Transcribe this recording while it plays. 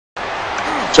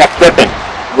Check Kippen.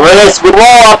 Wrist with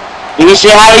roll up. He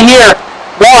should have it here.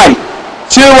 1,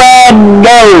 2, and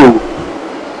no.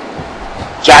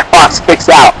 Jack Fox kicks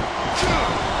out.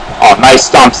 Oh, nice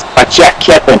stumps by Jett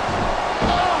Kippen.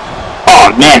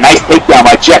 Oh man, nice takedown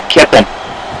by Jett Kippen.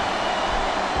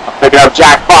 I'll pick it up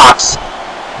Jack Fox.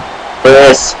 For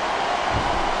this.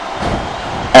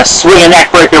 And a swinging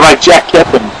neck breaker by Jett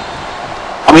Kippen.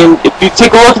 I mean, if you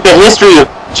take a look at the history of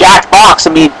Jack Fox,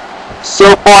 I mean,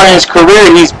 so far in his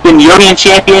career, he's been European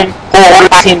champion, whole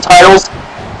 118 titles.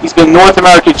 He's been North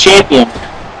American champion.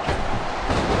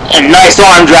 And nice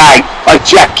arm drag by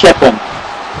Jett Kippen.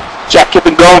 Jett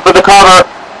Kippen going for the cover.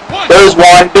 There's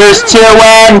 1, there's 2,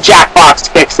 and Jack Fox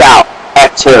kicks out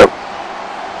at 2.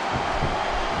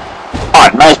 Oh,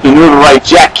 nice maneuver by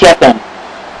Jett Kippen.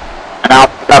 And I'll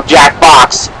pick up Jack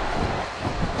Fox.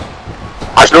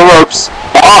 Watch the ropes.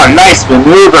 Oh, nice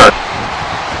maneuver.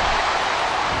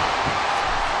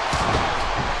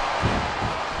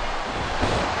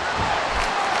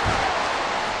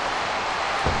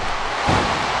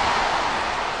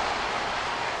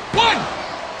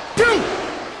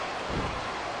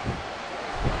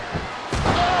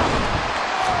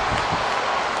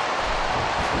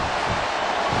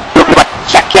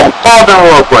 Fall down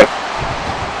real quick.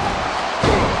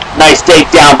 Nice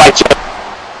takedown by Jett.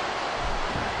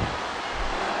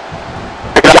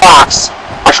 Fox.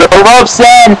 Triple ropes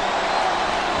in.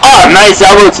 Oh, nice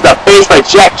elbow to the face by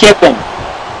Jett Kippen.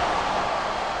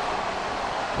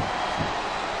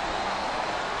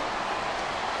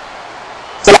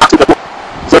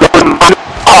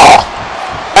 Oh,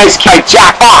 nice kick,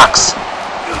 Jack Fox.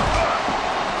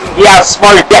 He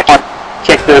outsmarted that one.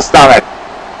 Kick to the stomach.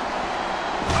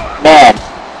 Man,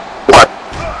 what?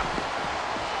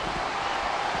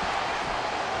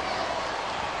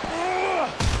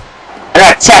 And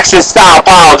that Texas-style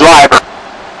pile driver.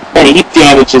 Man, he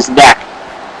damaged his neck.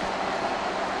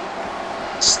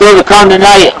 Still to come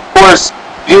tonight, of course,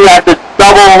 you have the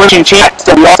double elimination champs,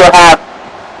 and we also have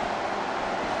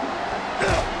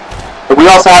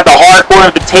the Hardcore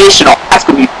Invitational. That's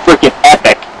gonna be freaking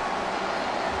epic.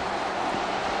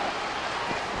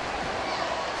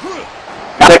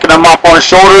 Picking him up on his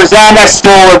shoulders, and that's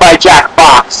stolen by Jack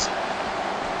Fox.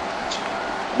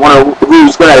 Wonder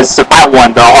who's going to survive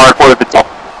one, the Hardcore Invitational.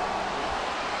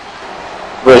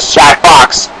 There's Jack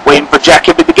Fox, waiting for Jett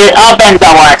Kippen to get up and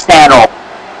double axe handle.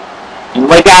 And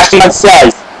like Ashley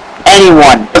says,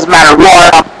 anyone, doesn't matter who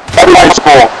are up, everyone's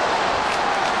full.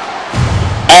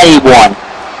 Anyone.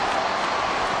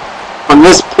 From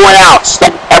this point out,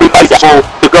 everybody's able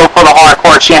to go for the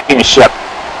Hardcore Championship.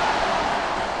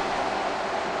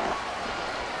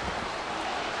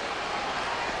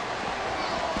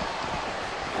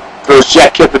 Throws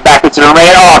Jett Kippen back into the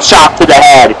ring. Oh, chop to the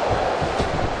head.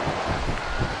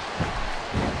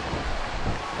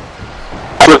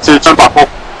 Flip to the turnbuckle.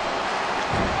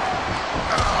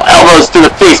 Elbows to the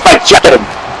face by Jett Kippen.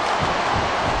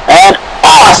 And,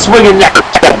 oh, swinging neck for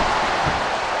Kippen.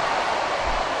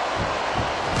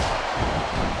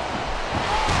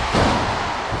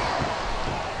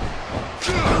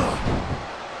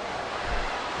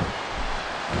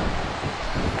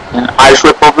 And Irish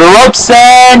whip over the ropes,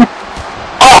 and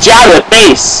oh, jab to the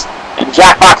face, and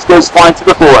Jack Fox goes flying to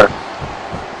the floor.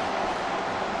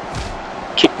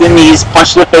 Kick the knees,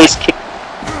 punch to the face, kick.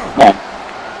 Man,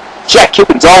 Jett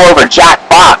Kippen's all over Jack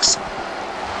Fox.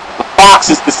 The Fox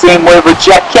is the same way with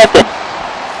Jett Kippen.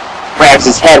 Grabs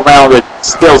his head around the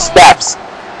steel steps.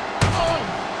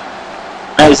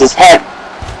 Grabs his head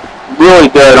really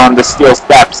good on the steel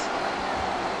steps.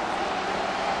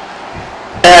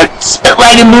 And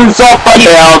spit-legged moonsault by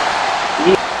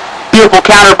beautiful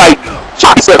counter by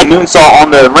Johnson. Moonsault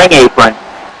on the ring apron.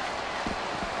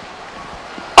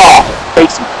 Oh,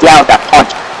 takes him down with that punch.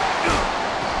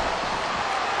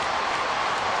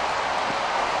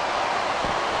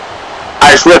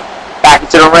 Irish whip back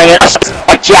into the ring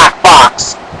by Jack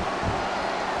Fox.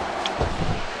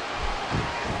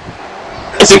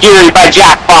 Insecurity by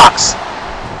Jack Fox.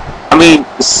 I mean,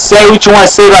 say what you want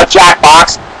to say about Jack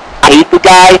Fox. I hate the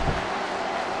guy,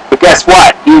 but guess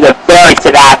what? He's a very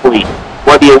good athlete.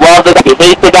 Whether you love the guy, you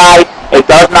hate the guy, it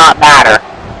does not matter.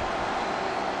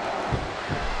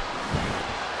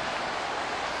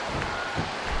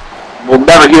 We'll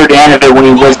never hear the end of it when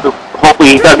he wins. Hopefully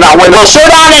he does not win. Well,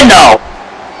 Showdown and no!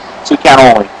 2 count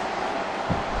only.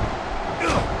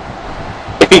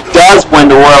 If he does win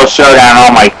the Royal Showdown,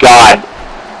 oh my god,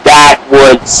 that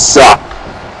would suck.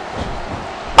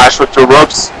 I switch to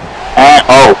ropes, and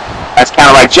oh. That's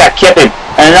counter by Jett Kippen.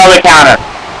 And another counter.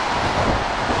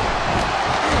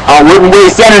 Oh, wouldn't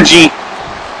waste energy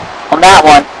on that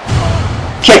one.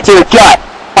 Kick to the gut.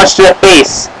 Punch to the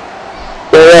face.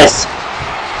 Look at this.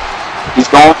 He's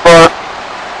going for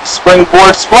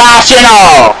springboard splash and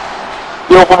oh!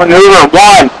 Beautiful maneuver.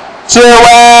 1, 2,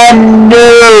 and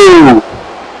no!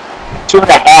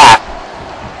 2.5.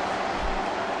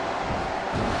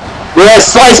 With a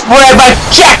sliced bread by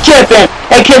Jack Kippen.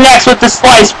 It connects with the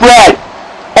sliced bread.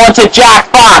 Onto Jack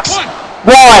Fox.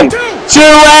 1, 2,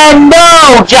 and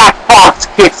no! Jack Fox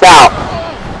kicks out.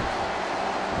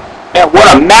 Man, what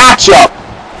a matchup.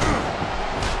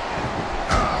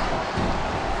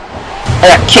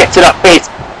 And a kick to the face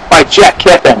by Jett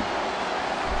Kippen.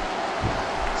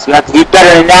 So you have to do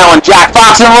better than that on Jack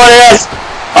Fox. And what it is?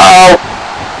 Uh-oh.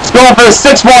 He's going for the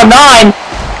 619.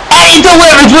 And he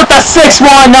delivers with the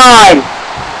 619.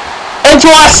 Into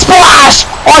a splash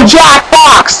on Jack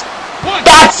Fox.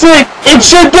 That's it. It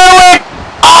should do it.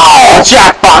 Oh,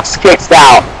 Jack Fox kicks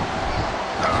out.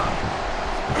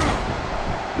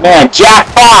 Man, Jack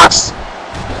Fox.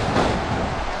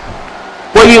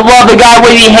 Whether you love the guy,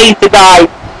 whether you hate the guy,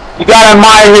 you gotta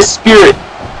admire his spirit.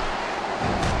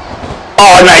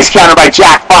 Oh, a nice counter by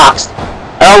Jack Fox.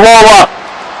 And a roll up.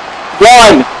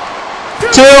 1,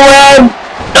 2, and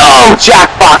no! Jack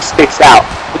Fox kicks out.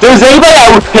 If there was anybody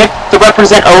I would pick to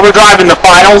represent Overdrive in the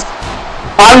finals,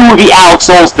 probably would be Alex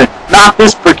Olston, not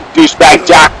this freaking douchebag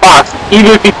Jack Fox.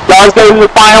 Even if he does go to the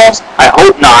finals, I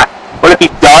hope not. But if he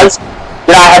does,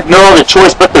 then I have no other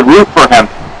choice but to root for him.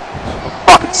 He'll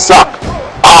fucking suck.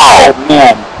 Oh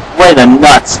man, way the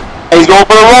nuts. And he's going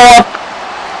for the roll up.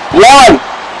 1,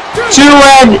 2,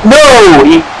 and no!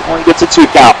 He only gets a 2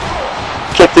 count.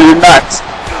 Kick to the nuts.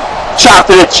 Chop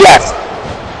to the chest.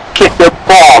 Kick to the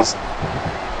balls.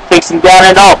 Takes him down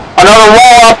and up. Another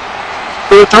roll up.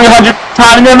 For the 300th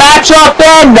time in the matchup,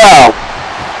 and no!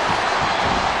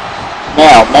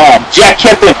 Man. Jett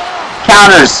Kippen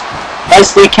counters.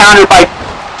 Nicely countered by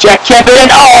Jett Kippen,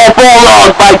 and oh,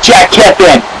 bulldog by Jett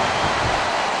Kippen.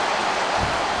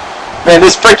 Man,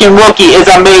 this freaking rookie is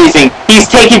amazing. He's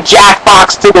taking Jack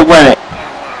Fox to the limit.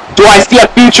 Do I see a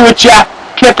future with Jett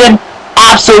Kippen?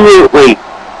 Absolutely.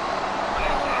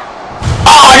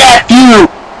 Oh, that view!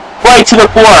 Right to the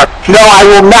floor. No, I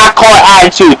will not call it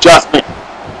attitude adjustment.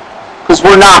 Because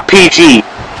we're not PG.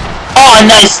 Oh, a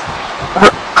nice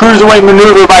cruiserweight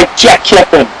maneuver by Jett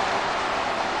Kippen.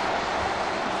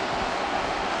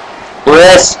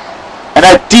 This. And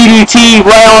a DDT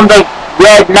right on the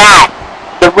red mat.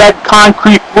 The red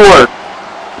concrete floor.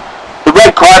 The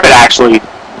red carpet, actually.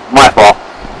 My fault.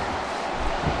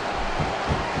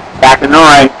 Back in the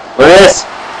ring. Look at this.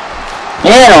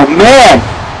 Man, oh man.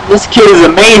 This kid is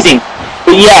amazing.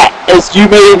 But yeah, as you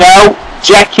may know,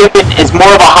 Jett Kippen is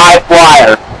more of a high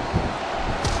flyer.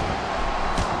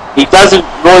 He doesn't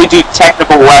really do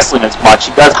technical wrestling as much.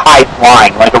 He does high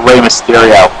flying, like a Rey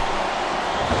Mysterio.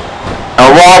 A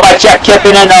roll by Jett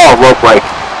Kippen and oh, rope break.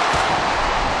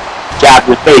 Jab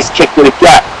to the face, kick to the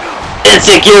gut.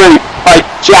 Insecurity by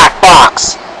Jack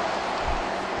Fox.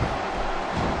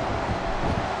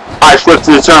 Irish whip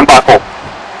to the turnbuckle.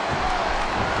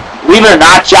 Believe it or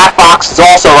not, Jack Fox is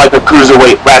also like a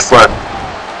cruiserweight wrestler.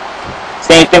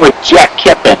 Same thing with Jett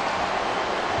Kippen.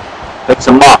 Picks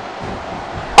him up.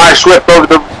 Irish whip over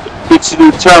the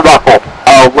turnbuckle.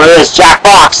 Oh, where is Jack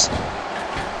Fox?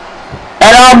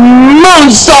 And a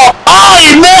moonsault! Oh,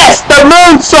 he missed! The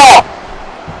moonsault!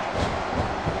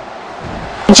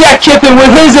 Jett Kippen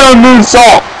with his own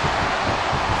moonsault.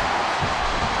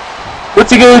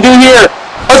 What's he gonna do here?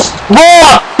 A roll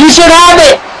up! He should have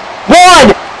it!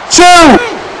 1, 2,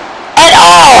 and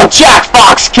oh! Jack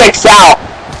Fox kicks out.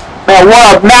 Man,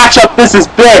 what a matchup this has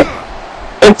been.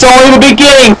 It's only the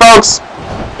beginning, folks.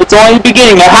 It's only the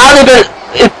beginning. And how are they gonna,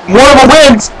 if one of them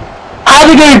wins, how are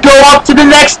they gonna go up to the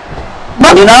next,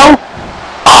 you know?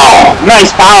 Oh,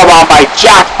 nice powerbomb by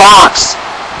Jack Fox.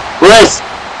 This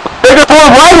bigger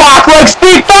forward right lock like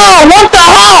Steve Bell. What the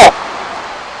hell?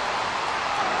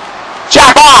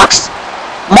 Jack Fox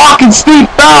mocking Steve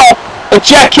Bell, and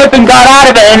Jett Kippen got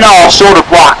out of it, and oh, shoulder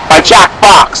block by Jack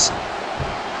Fox.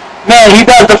 Man, he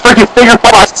does the freaking finger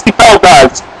pull like Steve Bell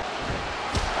does.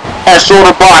 And a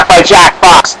shoulder block by Jack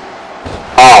Fox.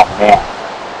 Oh, man.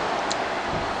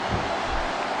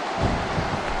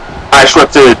 Irish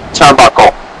whip to the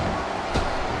turnbuckle.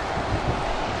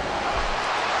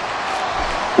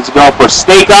 Is he going for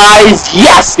snake eyes?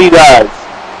 Yes, he does.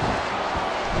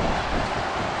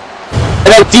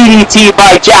 And a DDT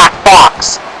by Jack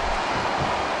Fox.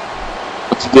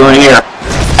 What's he doing here?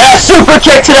 And a super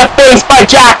kick to the face by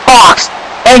Jack Fox.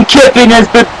 And Kippen has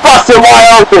been busted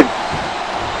wide open.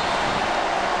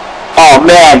 Oh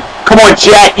man, come on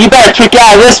Jett, you better kick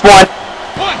out of this one.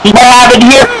 He might have it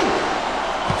here.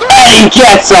 And he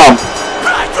gets him.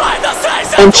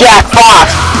 and Jack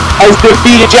Fox has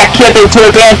defeated Jett Kippen to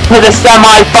advance to the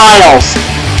semifinals.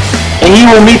 And he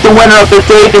will meet the winner of the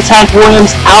Dave the Tank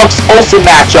Williams-Alex Olsen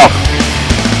matchup.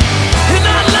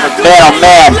 Man, oh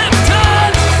man.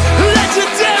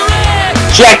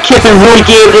 Jett Kippen really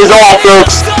gave it his all,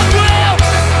 folks.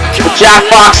 But Jack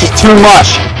Fox is too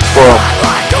much for him.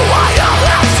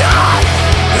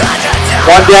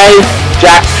 One day,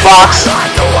 Jack Fox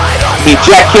beat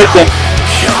Jett Kippen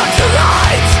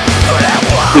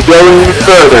to go even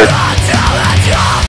further.